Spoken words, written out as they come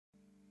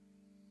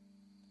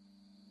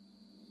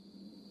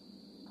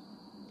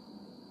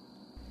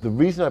The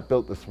reason I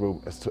built this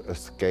room is to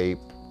escape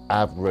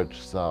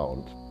average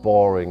sound,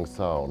 boring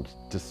sound,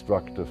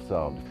 destructive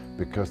sound,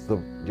 because the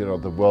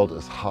world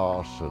is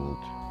harsh and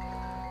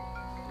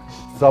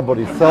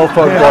somebody's cell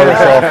phone goes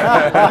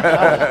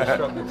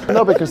off.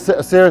 No, because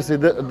seriously,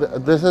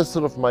 this is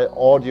sort of my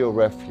audio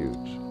refuge.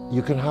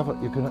 You can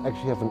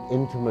actually have an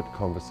intimate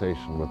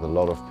conversation with a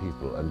lot of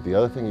people, and the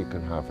other thing you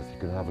can have is you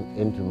can have an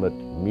intimate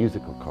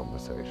musical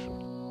conversation.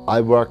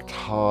 I worked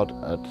hard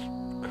at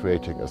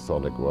creating a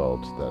sonic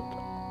world that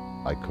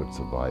I could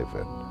survive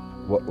in.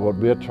 What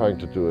we're trying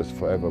to do is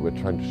forever, we're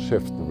trying to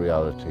shift the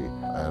reality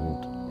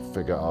and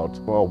figure out,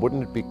 well,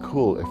 wouldn't it be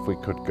cool if we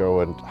could go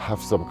and have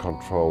some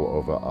control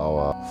over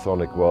our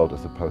sonic world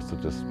as opposed to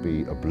just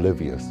be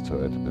oblivious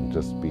to it and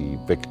just be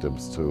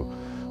victims to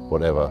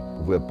whatever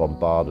we're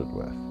bombarded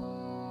with.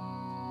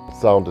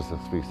 Sound is a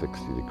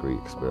 360-degree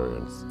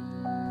experience.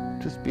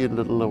 Just be a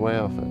little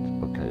aware of it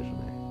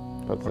occasionally.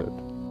 That's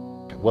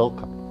it.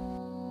 Welcome.